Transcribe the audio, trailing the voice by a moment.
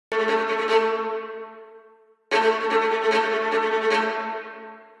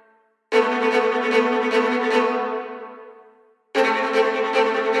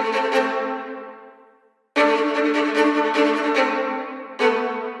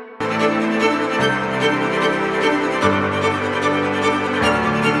Shooks,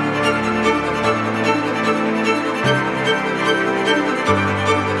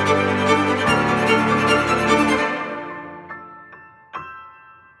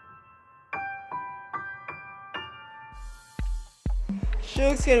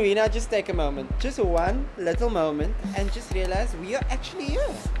 can we now just take a moment, just one little moment, and just realize we are actually here.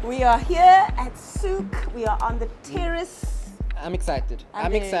 We are here at Souk. We are on the terrace. I'm excited.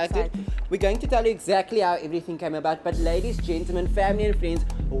 I'm very excited. We're going to tell you exactly how everything came about, but ladies, gentlemen, family and friends,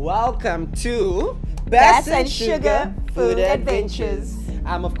 welcome to Bas and Suga Food Adventures.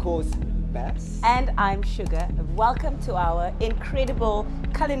 I'm of course Bas. And I'm Suga. Welcome to our incredible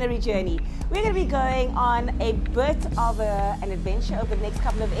culinary journey. We're going to be going on a bit of an adventure over the next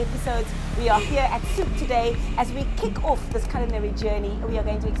couple of episodes. We are here at Souk today as we kick off this culinary journey. We are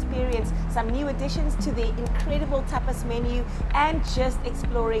going to experience some new additions to the incredible tapas menu and just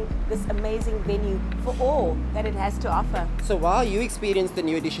exploring this amazing venue for all that it has to offer. So while you experience the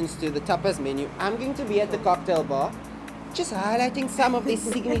new additions to the tapas menu, I'm going to be at the cocktail bar, just highlighting some of these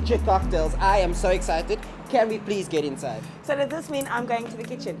signature cocktails. I am so excited. Can we please get inside? So does this mean I'm going to the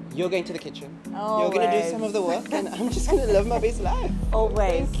kitchen? You're going to the kitchen. Always. You're going to do some of the work and I'm just going to live my best life.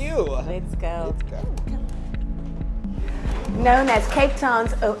 Always. Thank you. Let's go. Let's go. Known as Cape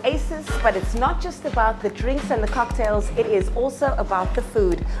Town's oasis, but it's not just about the drinks and the cocktails, it is also about the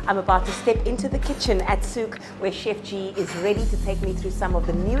food. I'm about to step into the kitchen at Souk, where Chef G is ready to take me through some of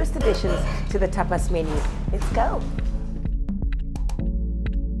the newest additions to the tapas menu. Let's go.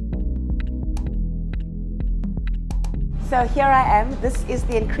 So here I am. This is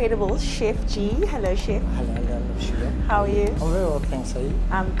the incredible Chef G. Hello, Chef. Hello, Sugar. How are you? I'm very well, thanks. Are you?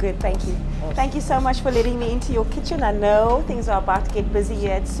 I'm good, thank you. Awesome. Thank you so much for letting me into your kitchen. I know things are about to get busy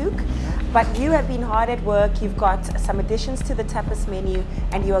here at Souk, but you have been hard at work. You've got some additions to the tapas menu,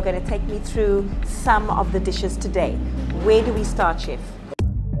 and you are going to take me through some of the dishes today. Where do we start, Chef?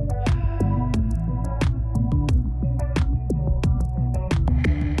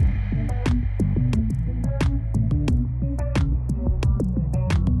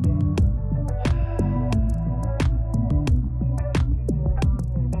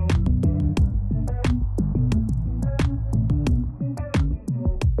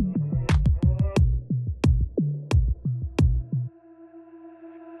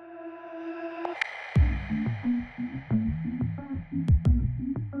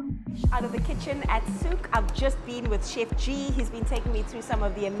 Out of the kitchen at Souk, I've just been with Chef G. He's been taking me through some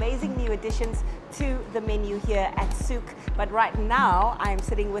of the amazing new additions to the menu here at Souk. But right now, I'm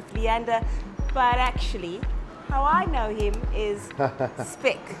sitting with Leander. But actually, how I know him is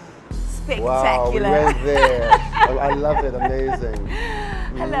spectacular. Wow, we went there. I love it, amazing.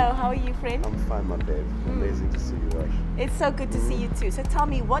 Hello, how are you, friend? I'm fine, my babe. Amazing to see you, Rush. It's so good to see you too. So tell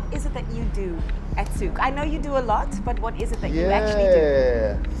me, what is it that you do at Souk? I know you do a lot, but what is it that you actually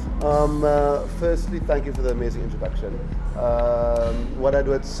do? Firstly, thank you for the amazing introduction. What I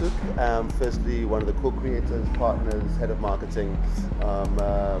do at Souk, firstly, one of the co-creators, partners, head of marketing.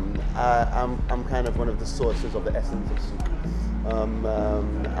 I'm kind of one of the sources of the essence of Souk.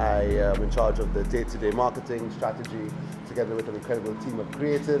 I am in charge of the day-to-day marketing strategy together with an incredible team of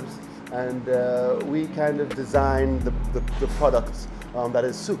creatives, and we kind of design the products that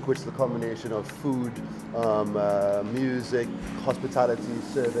is Souk, which is a combination of food, music, hospitality,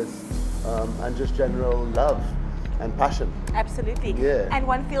 service, and just general love and passion. Absolutely. Yeah. And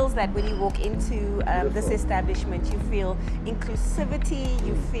one feels that when you walk into this establishment, you feel inclusivity,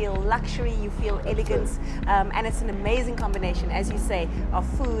 you feel luxury, you feel elegance, and it's an amazing combination, as you say, of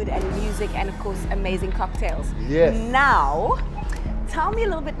food and music and of course amazing cocktails. Yes. Now, tell me a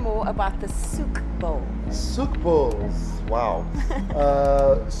little bit more about the Souk bowl. Souk bowls, wow.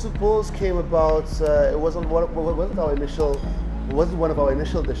 Souk bowls came about, it wasn't one of our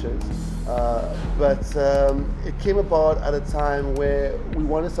initial dishes, but it came about at a time where we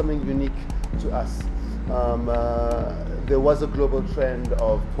wanted something unique to us. There was a global trend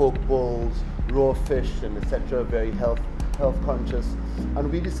of poke bowls, raw fish, and etc., very health conscious,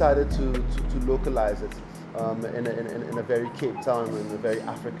 and we decided to localize it in a very Cape Town, in a very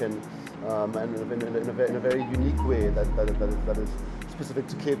African, and in a very unique way that is specific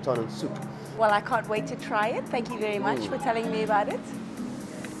to Cape Town and Souk. Well, I can't wait to try it. Thank you very much for telling me about it.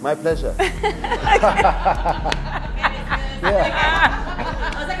 My pleasure. Yeah.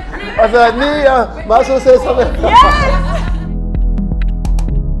 I was like, me, might as well say something. Yes!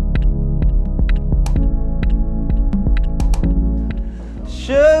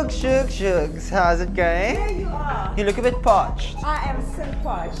 Shooks, how's it going? There you are. You look a bit parched. I am so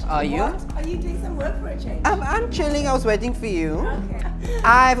parched. Are you? What? Are you doing some work for a change? I'm chilling. I was waiting for you. Okay.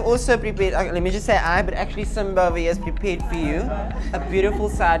 I've also prepared, let me just say but actually Simba over here has prepared for you a beautiful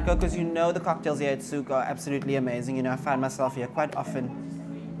sidecar, because you know the cocktails here at Souk are absolutely amazing. You know, I find myself here quite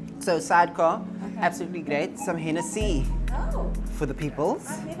often. So sidecar, absolutely great. Some Hennessy Oh, for the peoples.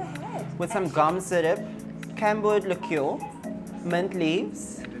 I've never had. With some gum syrup, camberwood liqueur, mint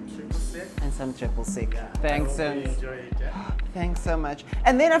leaves, and some triple sec. Thanks, thanks so much.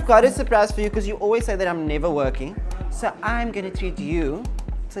 And then I've got a surprise for you, because you always say that I'm never working. So I'm going to treat you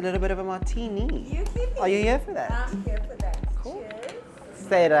to a little bit of a martini. You kidding? Are you here for that? I'm here for that. Cool. Cheers.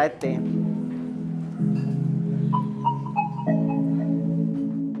 Stay right there.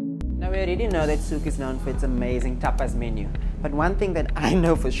 Now we already know that Souk is known for its amazing tapas menu. But one thing that I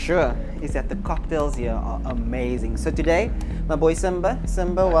know for sure is that the cocktails here are amazing. So today, my boy Simba,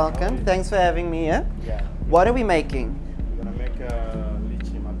 welcome. Thanks for having me here. Yeah. What are we making? We're gonna make a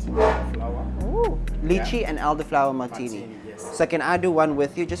lychee martini flour. Ooh, lychee and elderflower martini. Yes. So can I do one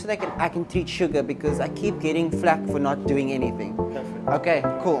with you, just so that I can treat Sugar, because I keep getting flack for not doing anything. Perfect. Okay,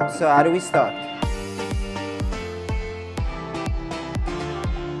 cool. So how do we start?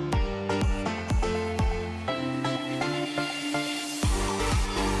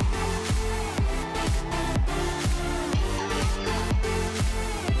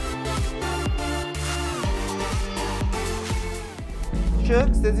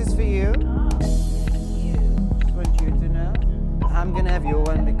 Shugs, this is for you. Just want you to know. I'm gonna have your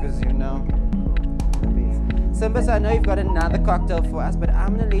one because you know. Simba, so I know you've got another cocktail for us, but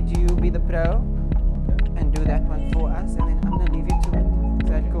I'm gonna let you be the pro and do that one for us, and then I'm gonna leave you to it. Is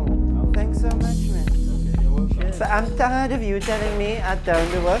that cool? Thanks so much, man. Okay, So I'm tired of you telling me I don't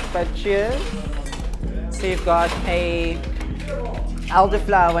do work, but cheers. So you've got a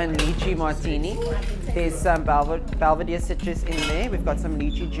elderflower and lychee martini. There's some Belvedere citrus in there. We've got some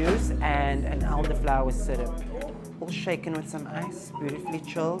lychee juice and an elderflower syrup. All shaken with some ice, beautifully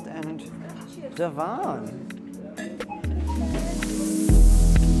chilled and divine.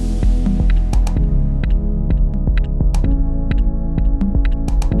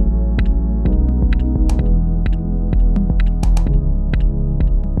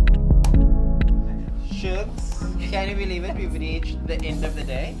 Shugs, can you believe it? We've reached the end of the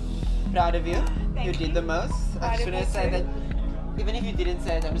day. Proud of you. You did the most. I just want to say that even if you didn't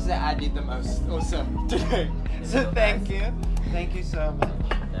say it, I'm just saying I did the most also today. So thank you. Thank you so much.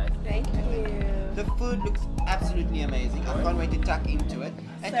 Thank you. The food looks absolutely amazing. I can't wait to tuck into it.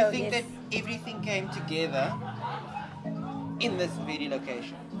 And So, to think yes. that everything came together in this very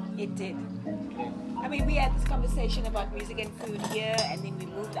location. It did. I mean, we had this conversation about music and food here, and then we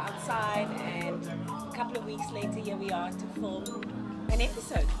moved outside, and a couple of weeks later, here we are to film an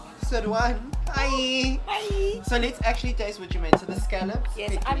episode. Episode 1. Hi. Bye. So let's actually taste what you made. So the scallops.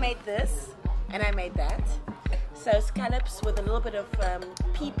 Yes, I made this, and I made that. So scallops with a little bit of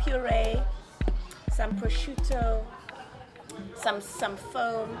pea puree, some prosciutto, some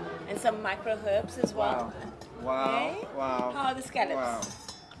foam, and some micro herbs as well. Wow. Okay? Wow. How are the scallops? Wow.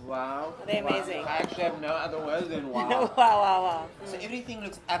 Wow. Are they amazing? I actually have no other words than wow. Wow. So everything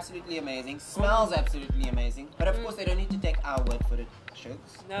looks absolutely amazing, smells absolutely amazing, but of course they don't need to take our word for it,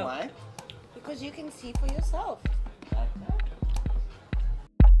 Shugs. No. Why? Because you can see for yourself.